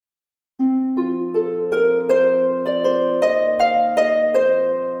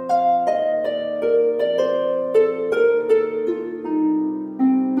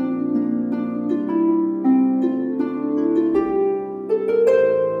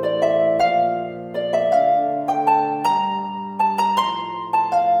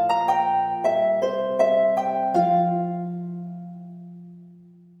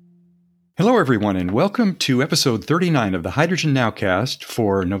everyone, and welcome to episode 39 of the Hydrogen Nowcast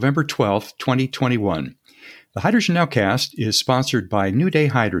for November 12th, 2021. The Hydrogen Nowcast is sponsored by New Day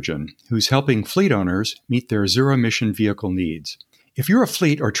Hydrogen, who's helping fleet owners meet their zero-emission vehicle needs. If you're a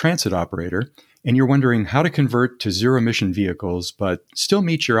fleet or transit operator, and you're wondering how to convert to zero-emission vehicles but still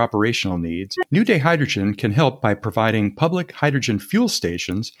meet your operational needs, New Day Hydrogen can help by providing public hydrogen fuel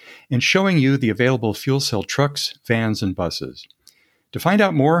stations and showing you the available fuel cell trucks, vans, and buses. To find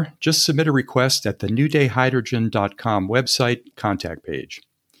out more, just submit a request at the newdayhydrogen.com website contact page.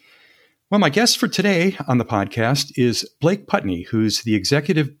 Well, my guest for today on the podcast is Blake Putney, who's the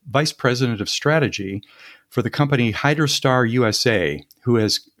Executive Vice President of Strategy for the company Hydrostar USA, who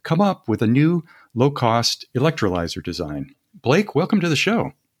has come up with a new low-cost electrolyzer design. Blake, welcome to the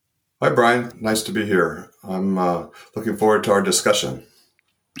show. Hi, Brian. Nice to be here. I'm looking forward to our discussion.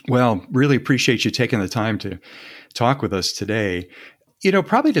 Well, really appreciate you taking the time to talk with us today. You know,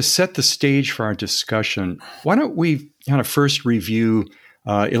 probably to set the stage for our discussion, why don't we kind of first review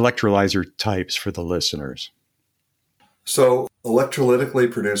electrolyzer types for the listeners? So,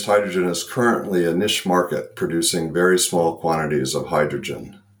 electrolytically produced hydrogen is currently a niche market producing very small quantities of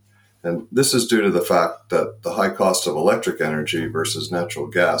hydrogen. And this is due to the fact that the high cost of electric energy versus natural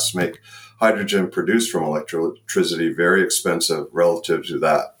gas make hydrogen produced from electricity very expensive relative to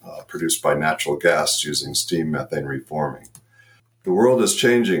that produced by natural gas using steam methane reforming. The world is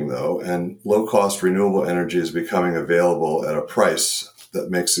changing, though, and low-cost renewable energy is becoming available at a price that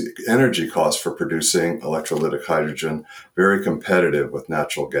makes the energy cost for producing electrolytic hydrogen very competitive with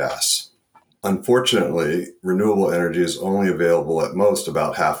natural gas. Unfortunately, renewable energy is only available at most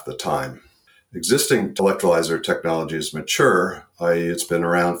about half the time. Existing electrolyzer technology is mature, i.e. it's been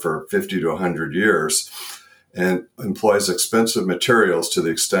around for 50 to 100 years, and employs expensive materials to the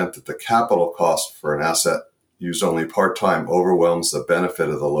extent that the capital cost for an asset used only part-time overwhelms the benefit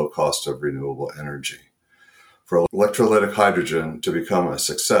of the low cost of renewable energy. For electrolytic hydrogen to become a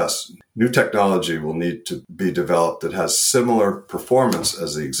success, new technology will need to be developed that has similar performance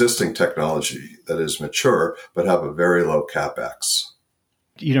as the existing technology that is mature, but have a very low capex.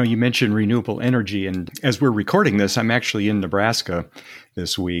 You know, you mentioned renewable energy, and as we're recording this, I'm actually in Nebraska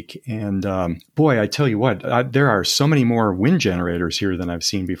this week. And boy, I tell you what, there are so many more wind generators here than I've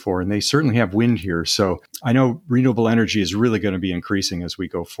seen before, and they certainly have wind here. So I know renewable energy is really going to be increasing as we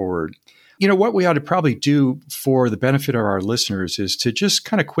go forward. You know, what we ought to probably do for the benefit of our listeners is to just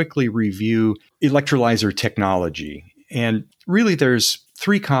kind of quickly review electrolyzer technology. And really, there's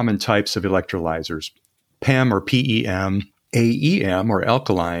three common types of electrolyzers: PEM or PEM, AEM or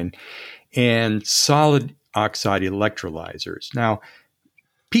alkaline, and solid oxide electrolyzers. Now,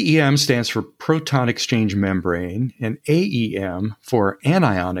 PEM stands for proton exchange membrane and AEM for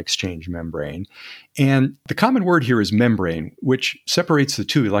anion exchange membrane. And the common word here is membrane, which separates the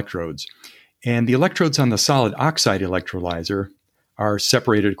two electrodes. And the electrodes on the solid oxide electrolyzer are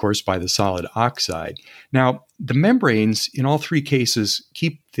separated, of course, by the solid oxide. Now, the membranes in all three cases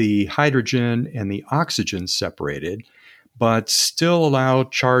keep the hydrogen and the oxygen separated, but still allow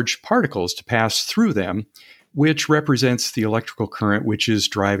charged particles to pass through them, which represents the electrical current which is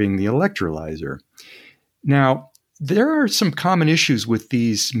driving the electrolyzer. Now, there are some common issues with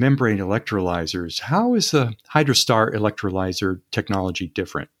these membrane electrolyzers. How is the Hydrostar electrolyzer technology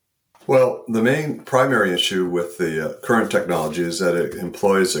different? Well, the main primary issue with the current technology is that it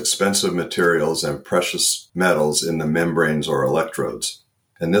employs expensive materials and precious metals in the membranes or electrodes.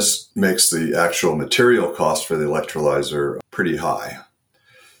 And this makes the actual material cost for the electrolyzer pretty high.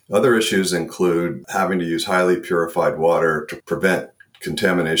 Other issues include having to use highly purified water to prevent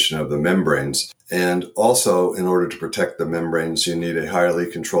contamination of the membranes. And also, in order to protect the membranes, you need a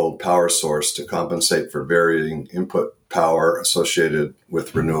highly controlled power source to compensate for varying input power associated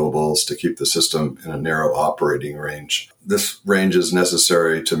with renewables to keep the system in a narrow operating range. This range is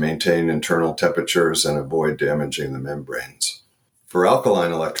necessary to maintain internal temperatures and avoid damaging the membranes. For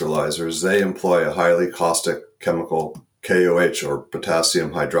alkaline electrolyzers, they employ a highly caustic chemical KOH, or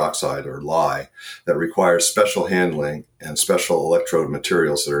potassium hydroxide, or lye, that requires special handling and special electrode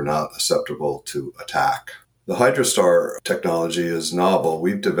materials that are not susceptible to attack. The Hydrostar technology is novel.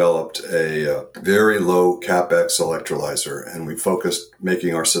 We've developed a very low capex electrolyzer, and we focused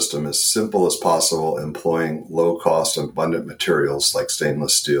making our system as simple as possible, employing low-cost and abundant materials like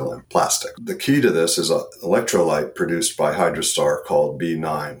stainless steel and plastic. The key to this is an electrolyte produced by Hydrostar called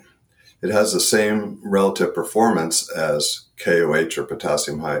B9. It has the same relative performance as KOH, or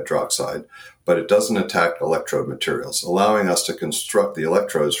potassium hydroxide, but it doesn't attack electrode materials, allowing us to construct the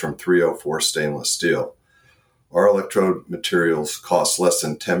electrodes from 304 stainless steel. Our electrode materials cost less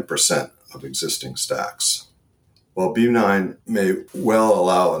than 10% of existing stacks. While B9 may well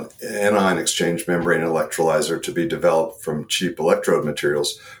allow an anion exchange membrane electrolyzer to be developed from cheap electrode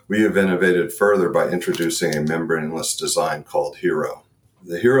materials, we have innovated further by introducing a membraneless design called HERO.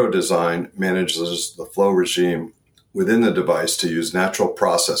 The HERO design manages the flow regime within the device to use natural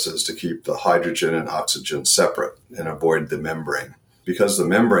processes to keep the hydrogen and oxygen separate and avoid the membrane. Because the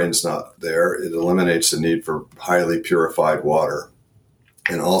membrane's not there, it eliminates the need for highly purified water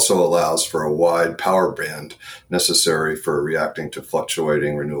and also allows for a wide power band necessary for reacting to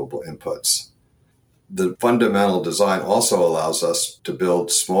fluctuating renewable inputs. The fundamental design also allows us to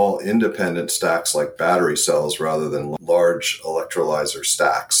build small independent stacks like battery cells rather than large electrolyzer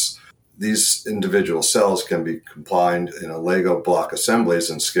stacks. These individual cells can be combined in a Lego block assemblies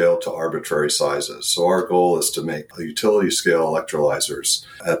and scaled to arbitrary sizes. So our goal is to make utility scale electrolyzers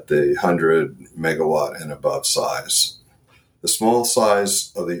at the 100 megawatt and above size. The small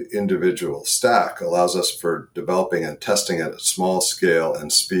size of the individual stack allows us for developing and testing at a small scale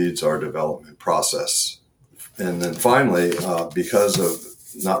and speeds our development process. And then finally, because of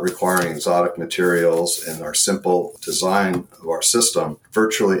not requiring exotic materials and our simple design of our system,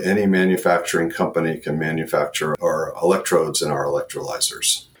 virtually any manufacturing company can manufacture our electrodes and our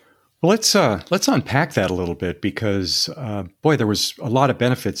electrolyzers. Well, let's unpack that a little bit because, there was a lot of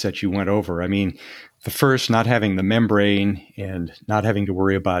benefits that you went over. I mean, the first, not having the membrane and not having to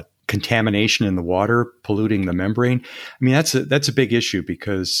worry about contamination in the water, polluting the membrane. I mean, that's a big issue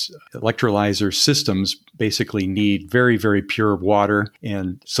because electrolyzer systems basically need very, very pure water.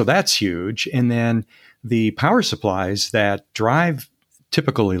 And so that's huge. And then the power supplies that drive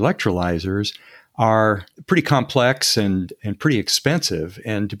typical electrolyzers are pretty complex and pretty expensive.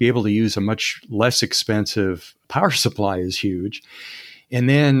 And to be able to use a much less expensive power supply is huge. And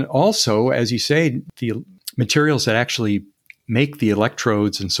then also, as you say, the materials that actually make the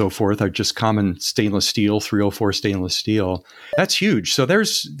electrodes and so forth are just common stainless steel, 304 stainless steel. That's huge. So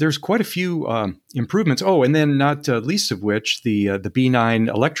there's quite a few improvements. Oh, and then not least of which, the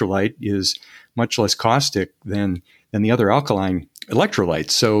B9 electrolyte is much less caustic than the other alkaline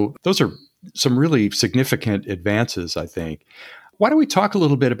electrolytes. So those are some really significant advances, I think. Why don't we talk a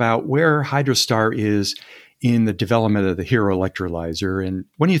little bit about where Hydrostar is in the development of the HERO electrolyzer, and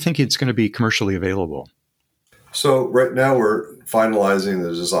when do you think it's going to be commercially available? So right now we're finalizing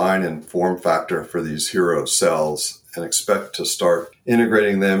the design and form factor for these HERO cells and expect to start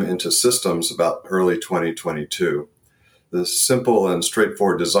integrating them into systems about early 2022. The simple and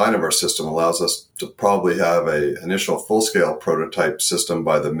straightforward design of our system allows us to probably have an initial full-scale prototype system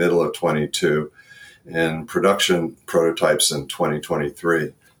by the middle of 22 and production prototypes in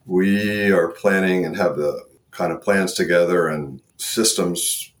 2023. We are planning and have the kind of plans together and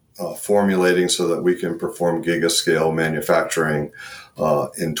systems formulating so that we can perform gigascale manufacturing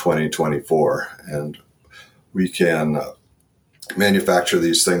in 2024. And we can manufacture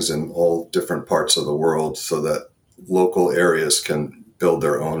these things in all different parts of the world so that local areas can build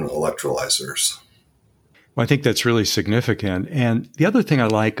their own electrolyzers. Well, I think that's really significant. And the other thing I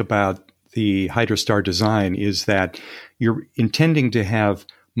like about the Hydrostar design is that you're intending to have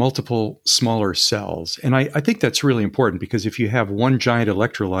multiple smaller cells. And I think that's really important because if you have one giant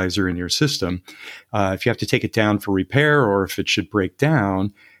electrolyzer in your system, if you have to take it down for repair or if it should break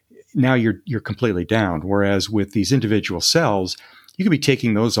down, now you're completely down. Whereas with these individual cells, you could be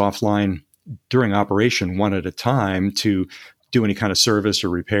taking those offline during operation one at a time to do any kind of service or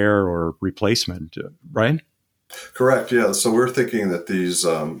repair or replacement, right? Correct, yeah. So we're thinking that these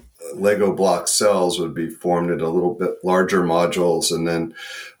Lego block cells would be formed into a little bit larger modules, and then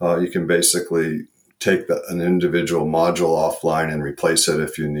you can basically take an individual module offline and replace it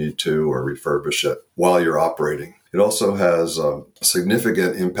if you need to or refurbish it while you're operating. It also has a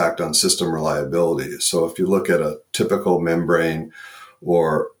significant impact on system reliability. So if you look at a typical membrane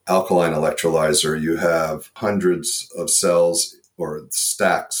or alkaline electrolyzer, you have hundreds of cells or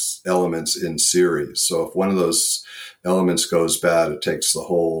stacks, elements in series. So if one of those elements goes bad, it takes the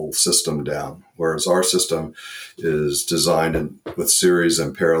whole system down. Whereas our system is designed with series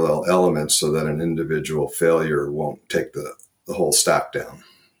and parallel elements so that an individual failure won't take the whole stack down.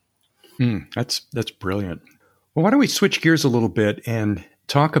 That's brilliant. Well, why don't we switch gears a little bit and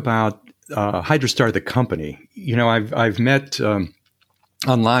talk about Hydrostar, the company? You know, I've met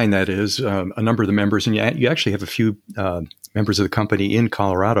online, that is, a number of the members, and you actually have a few members of the company in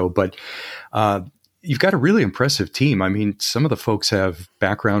Colorado, but you've got a really impressive team. I mean, some of the folks have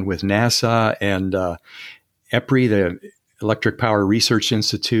background with NASA and EPRI, the Electric Power Research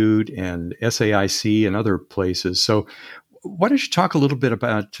Institute, and SAIC and other places. So why don't you talk a little bit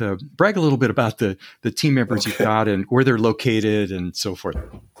about, brag a little bit about the team members you've got and where they're located and so forth?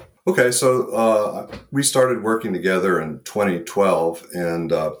 Okay, so we started working together in 2012,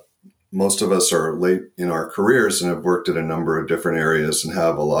 and most of us are late in our careers and have worked in a number of different areas and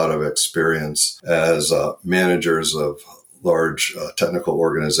have a lot of experience as managers of large technical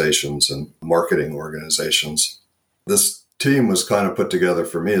organizations and marketing organizations. This team was kind of put together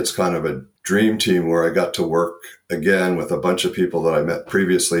for me. It's kind of a dream team where I got to work again with a bunch of people that I met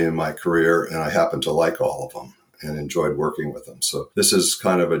previously in my career, and I happen to like all of them and enjoyed working with them. So this is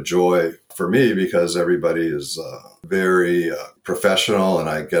kind of a joy for me because everybody is very professional and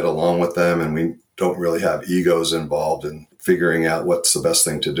I get along with them, and we don't really have egos involved in figuring out what's the best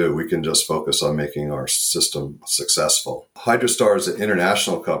thing to do. We can just focus on making our system successful. HydroStar is an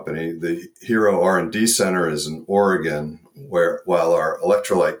international company. The Hero R&D Center is in Oregon, while our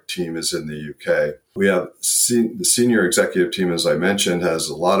electrolyte team is in the UK. We have the senior executive team, as I mentioned, has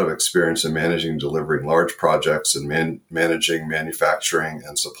a lot of experience in managing, delivering large projects and managing manufacturing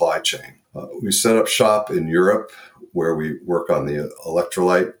and supply chain. We set up shop in Europe, where we work on the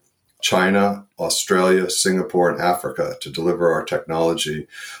electrolyte, China, Australia, Singapore, and Africa to deliver our technology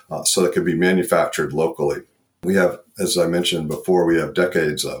so it can be manufactured locally. We have, as I mentioned before, we have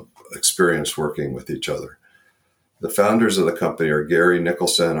decades of experience working with each other. The founders of the company are Gary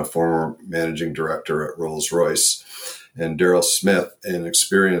Nicholson, a former managing director at Rolls-Royce, and Daryl Smith, an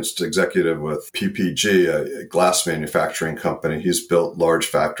experienced executive with PPG, a glass manufacturing company. He's built large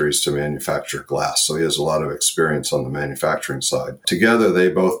factories to manufacture glass, so he has a lot of experience on the manufacturing side. Together, they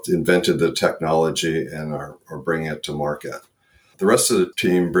both invented the technology and are bringing it to market. The rest of the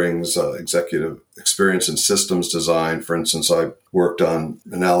team brings executive experience in systems design. For instance, I worked on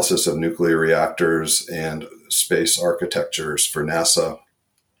analysis of nuclear reactors and space architectures for NASA,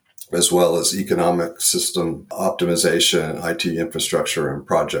 as well as economic system optimization, IT infrastructure, and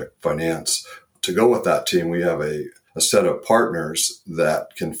project finance. To go with that team, we have a set of partners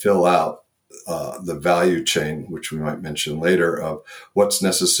that can fill out the value chain, which we might mention later, of what's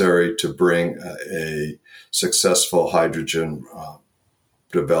necessary to bring a successful hydrogen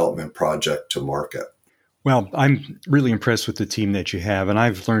development project to market. Well, I'm really impressed with the team that you have, and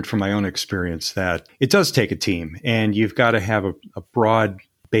I've learned from my own experience that it does take a team, and you've got to have a broad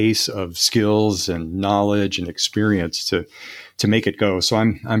base of skills and knowledge and experience to make it go. So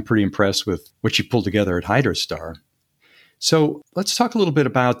I'm pretty impressed with what you pulled together at HydroStar. So let's talk a little bit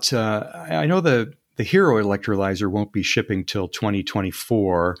about, I know the Hero electrolyzer won't be shipping till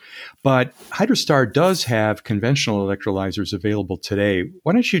 2024, but HydroStar does have conventional electrolyzers available today.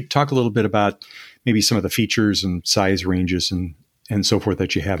 Why don't you talk a little bit about maybe some of the features and size ranges and so forth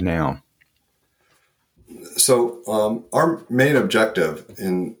that you have now? So our main objective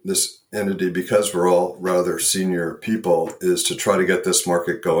in this entity, because we're all rather senior people, is to try to get this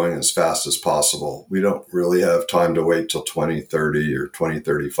market going as fast as possible. We don't really have time to wait till 2030 or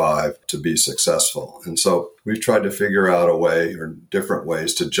 2035 to be successful. And so we've tried to figure out a way or different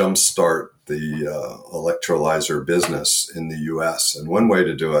ways to jumpstart the electrolyzer business in the U.S. And one way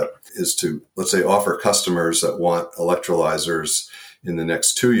to do it is to, let's say, offer customers that want electrolyzers in the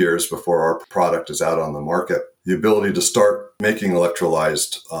next 2 years before our product is out on the market, the ability to start making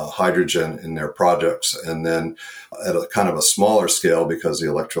electrolyzed hydrogen in their projects, and then at a kind of a smaller scale because the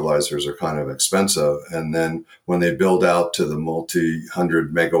electrolyzers are kind of expensive. And then when they build out to the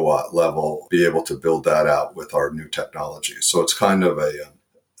multi-100 megawatt level, be able to build that out with our new technology. So it's kind of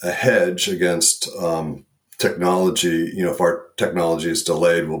a hedge against technology. You know, if our technology is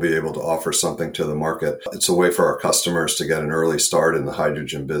delayed, we'll be able to offer something to the market. It's a way for our customers to get an early start in the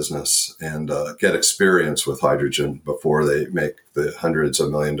hydrogen business and get experience with hydrogen before they make the hundreds of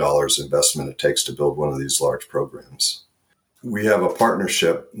 $million investment it takes to build one of these large programs. We have a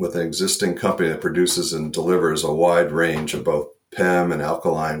partnership with an existing company that produces and delivers a wide range of both PEM and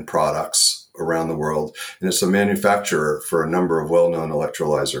alkaline products around the world, and it's a manufacturer for a number of well-known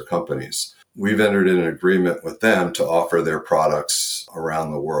electrolyzer companies. We've entered in an agreement with them to offer their products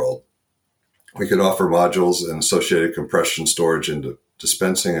around the world. We could offer modules and associated compression storage and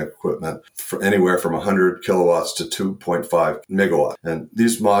dispensing equipment for anywhere from 100 kilowatts to 2.5 megawatt. And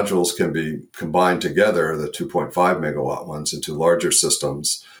these modules can be combined together, the 2.5 megawatt ones, into larger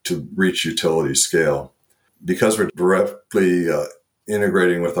systems to reach utility scale. Because we're directly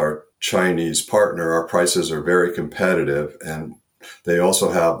integrating with our Chinese partner, our prices are very competitive, and they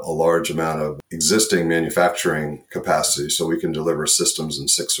also have a large amount of existing manufacturing capacity, so we can deliver systems in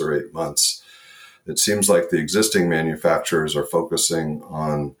 6 or 8 months. It seems like the existing manufacturers are focusing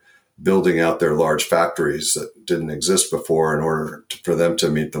on building out their large factories that didn't exist before in order for them to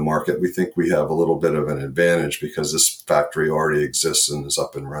meet the market. We think we have a little bit of an advantage because this factory already exists and is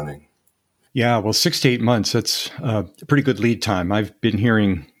up and running. Yeah, well, 6 to 8 months, that's a pretty good lead time. I've been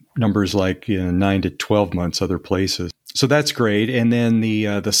hearing numbers like 9 to 12 months other places. So that's great. And then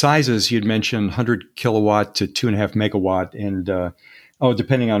the sizes you'd mentioned, 100 kilowatt to 2.5 megawatt. And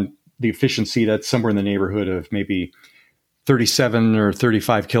depending on the efficiency, that's somewhere in the neighborhood of maybe 37 or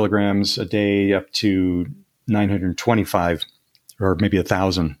 35 kilograms a day up to 925 or maybe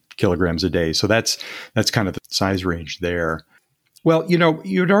 1,000 kilograms a day. So that's kind of the size range there. Well, you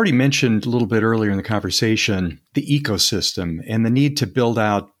had already mentioned a little bit earlier in the conversation the ecosystem and the need to build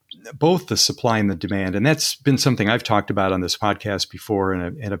out both the supply and the demand. And that's been something I've talked about on this podcast before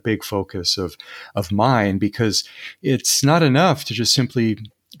and a big focus of mine, because it's not enough to just simply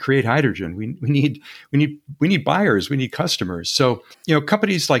create hydrogen. We need buyers, we need customers. So,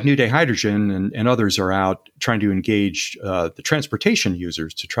 companies like New Day Hydrogen and others are out trying to engage the transportation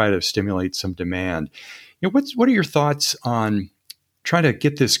users to try to stimulate some demand. What are your thoughts on trying to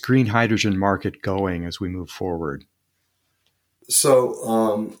get this green hydrogen market going as we move forward?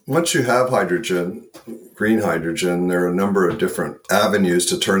 So once you have hydrogen, green hydrogen, there are a number of different avenues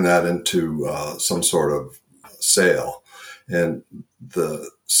to turn that into some sort of sale. And the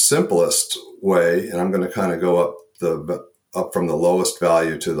simplest way, and I'm going to kind of go up from the lowest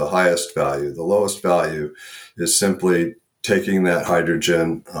value to the highest value. The lowest value is simply taking that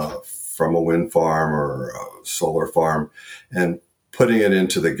hydrogen from a wind farm or a solar farm and putting it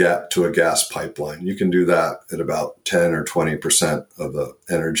into to a gas pipeline. You can do that at about 10 or 20% of the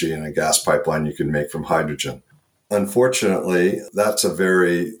energy in a gas pipeline you can make from hydrogen. Unfortunately, that's a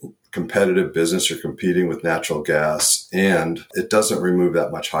very competitive business. You're competing with natural gas, and it doesn't remove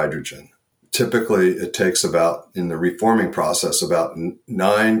that much hydrogen. Typically, it takes in the reforming process, about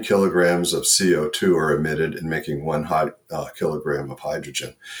 9 kilograms of CO2 are emitted in making 1 kilogram of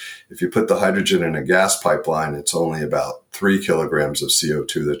hydrogen. If you put the hydrogen in a gas pipeline, it's only about 3 kilograms of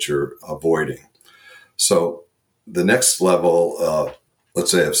CO2 that you're avoiding. So the next level,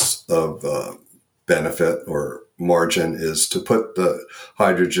 let's say, of benefit or margin is to put the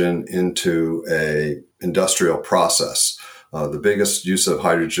hydrogen into a industrial process. The biggest use of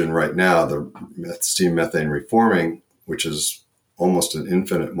hydrogen right now, the steam methane reforming, which is almost an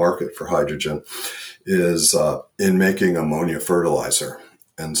infinite market for hydrogen, is in making ammonia fertilizer.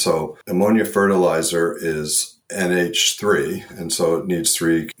 And so ammonia fertilizer is NH3, and so it needs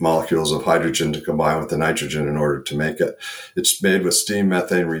 3 molecules of hydrogen to combine with the nitrogen in order to make it. It's made with steam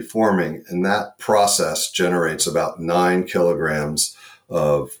methane reforming, and that process generates about 9 kilograms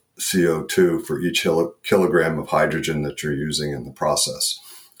of CO2 for each kilogram of hydrogen that you're using in the process.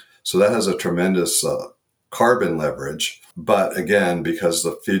 So that has a tremendous carbon leverage. But again, because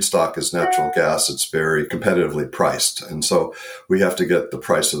the feedstock is natural gas, it's very competitively priced. And so we have to get the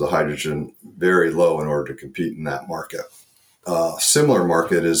price of the hydrogen very low in order to compete in that market. Similar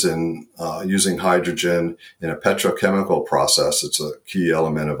market is in using hydrogen in a petrochemical process. It's a key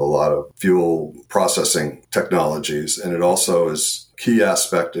element of a lot of fuel processing technologies. And it also is key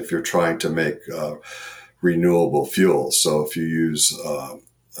aspect if you're trying to make renewable fuels. So if you use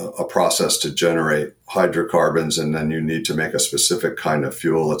a process to generate hydrocarbons and then you need to make a specific kind of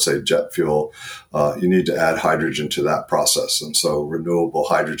fuel, let's say jet fuel, you need to add hydrogen to that process. And so renewable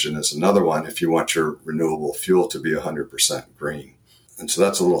hydrogen is another one if you want your renewable fuel to be 100% green. And so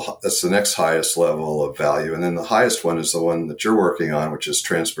that's the next highest level of value. And then the highest one is the one that you're working on, which is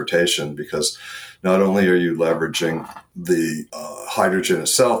transportation, because not only are you leveraging the hydrogen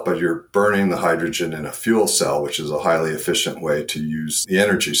itself, but you're burning the hydrogen in a fuel cell, which is a highly efficient way to use the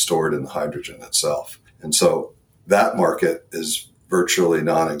energy stored in the hydrogen itself. And so that market is virtually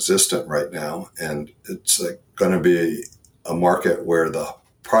non-existent right now. And it's going to be a market where the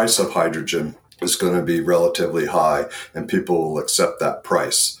price of hydrogen is going to be relatively high and people will accept that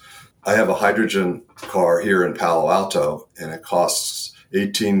price. I have a hydrogen car here in Palo Alto, and it costs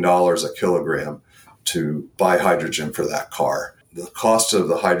 $18 a kilogram to buy hydrogen for that car. The cost of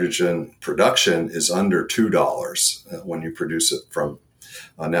the hydrogen production is under $2 when you produce it from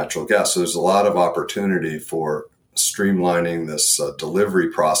natural gas. So there's a lot of opportunity for streamlining this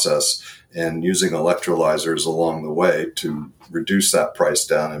delivery process and using electrolyzers along the way to reduce that price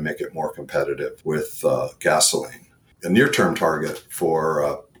down and make it more competitive with gasoline. A near-term target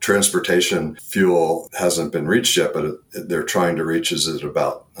for transportation fuel hasn't been reached yet, but they're trying to reach is at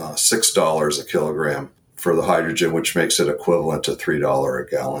about $6 a kilogram for the hydrogen, which makes it equivalent to $3 a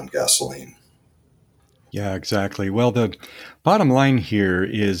gallon gasoline. Yeah, exactly. Well, the bottom line here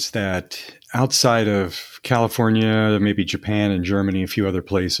is that outside of California, maybe Japan and Germany, a few other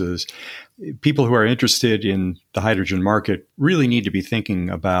places, people who are interested in the hydrogen market really need to be thinking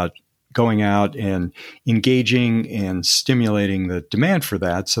about going out and engaging and stimulating the demand for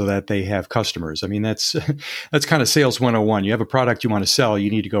that so that they have customers. I mean, that's kind of sales 101. You have a product you want to sell,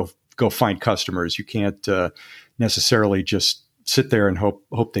 you need to go find customers. You can't necessarily just sit there and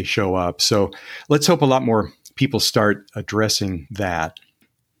hope they show up. So let's hope a lot more people start addressing that.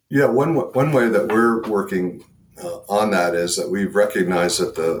 Yeah, one way that we're working on that is that we've recognized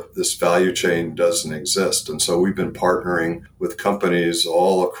that this value chain doesn't exist. And so we've been partnering with companies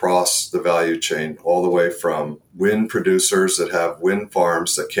all across the value chain, all the way from wind producers that have wind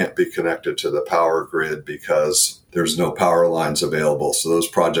farms that can't be connected to the power grid because there's no power lines available. So those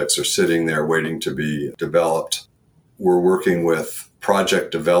projects are sitting there waiting to be developed. We're working with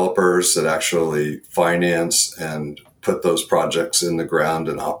project developers that actually finance and put those projects in the ground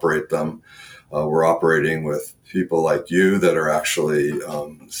and operate them. We're operating with people like you that are actually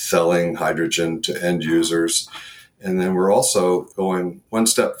selling hydrogen to end users. And then we're also going one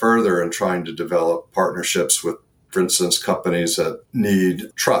step further and trying to develop partnerships with, for instance, companies that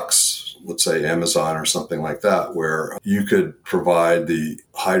need trucks, let's say Amazon or something like that, where you could provide the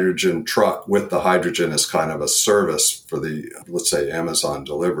hydrogen truck with the hydrogen as kind of a service for the, let's say, Amazon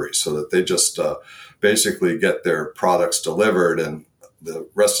delivery, so that they just basically get their products delivered, and the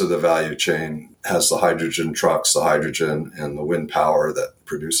rest of the value chain has the hydrogen trucks, the hydrogen, and the wind power that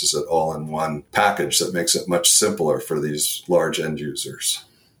produces it all in one package that makes it much simpler for these large end users.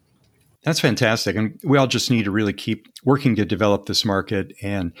 That's fantastic. And we all just need to really keep working to develop this market.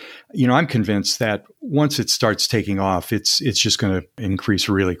 And, I'm convinced that once it starts taking off, it's just going to increase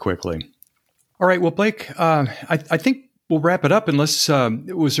really quickly. All right. Well, Blake, I think we'll wrap it up unless,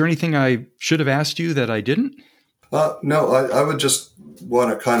 was there anything I should have asked you that I didn't? No, I would just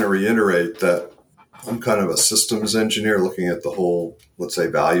want to kind of reiterate that I'm kind of a systems engineer looking at the whole, let's say,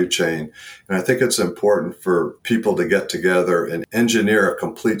 value chain. And I think it's important for people to get together and engineer a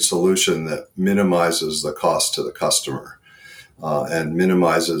complete solution that minimizes the cost to the customer and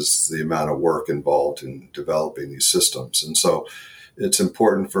minimizes the amount of work involved in developing these systems. And so it's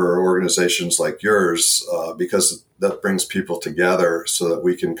important for organizations like yours because that brings people together so that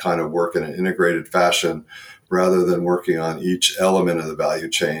we can kind of work in an integrated fashion rather than working on each element of the value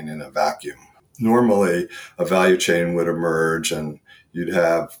chain in a vacuum. Normally, a value chain would emerge and you'd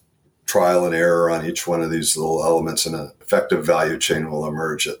have trial and error on each one of these little elements, and an effective value chain will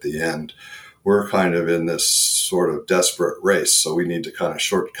emerge at the end. We're kind of in this sort of desperate race, so we need to kind of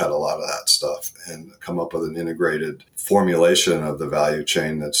shortcut a lot of that stuff and come up with an integrated formulation of the value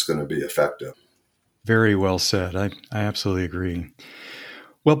chain that's going to be effective. Very well said. I absolutely agree.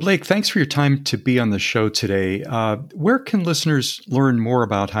 Well, Blake, thanks for your time to be on the show today. Where can listeners learn more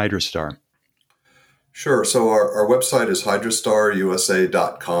about Hydrostar? Sure. So our website is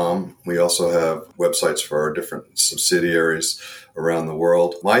hydrostarusa.com. We also have websites for our different subsidiaries around the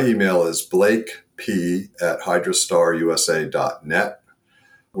world. My email is blakep@hydrostarusa.net.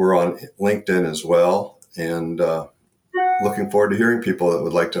 We're on LinkedIn as well, and looking forward to hearing people that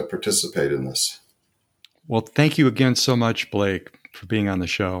would like to participate in this. Well, thank you again so much, Blake, for being on the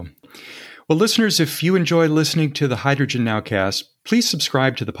show. Well, listeners, if you enjoy listening to the Hydrogen Nowcast, please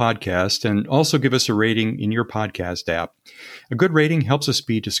subscribe to the podcast and also give us a rating in your podcast app. A good rating helps us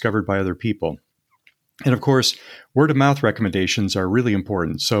be discovered by other people. And of course, word-of-mouth recommendations are really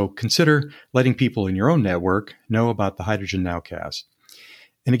important, so consider letting people in your own network know about the Hydrogen Nowcast.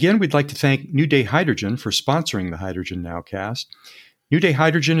 And again, we'd like to thank New Day Hydrogen for sponsoring the Hydrogen Nowcast. New Day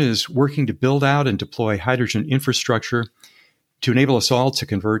Hydrogen is working to build out and deploy hydrogen infrastructure to enable us all to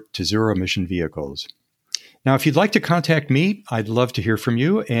convert to zero-emission vehicles. Now, if you'd like to contact me, I'd love to hear from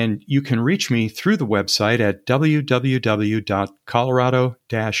you, and you can reach me through the website at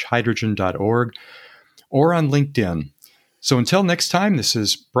www.colorado-hydrogen.org or on LinkedIn. So until next time, this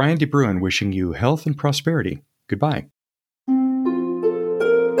is Brian DeBruin wishing you health and prosperity. Goodbye.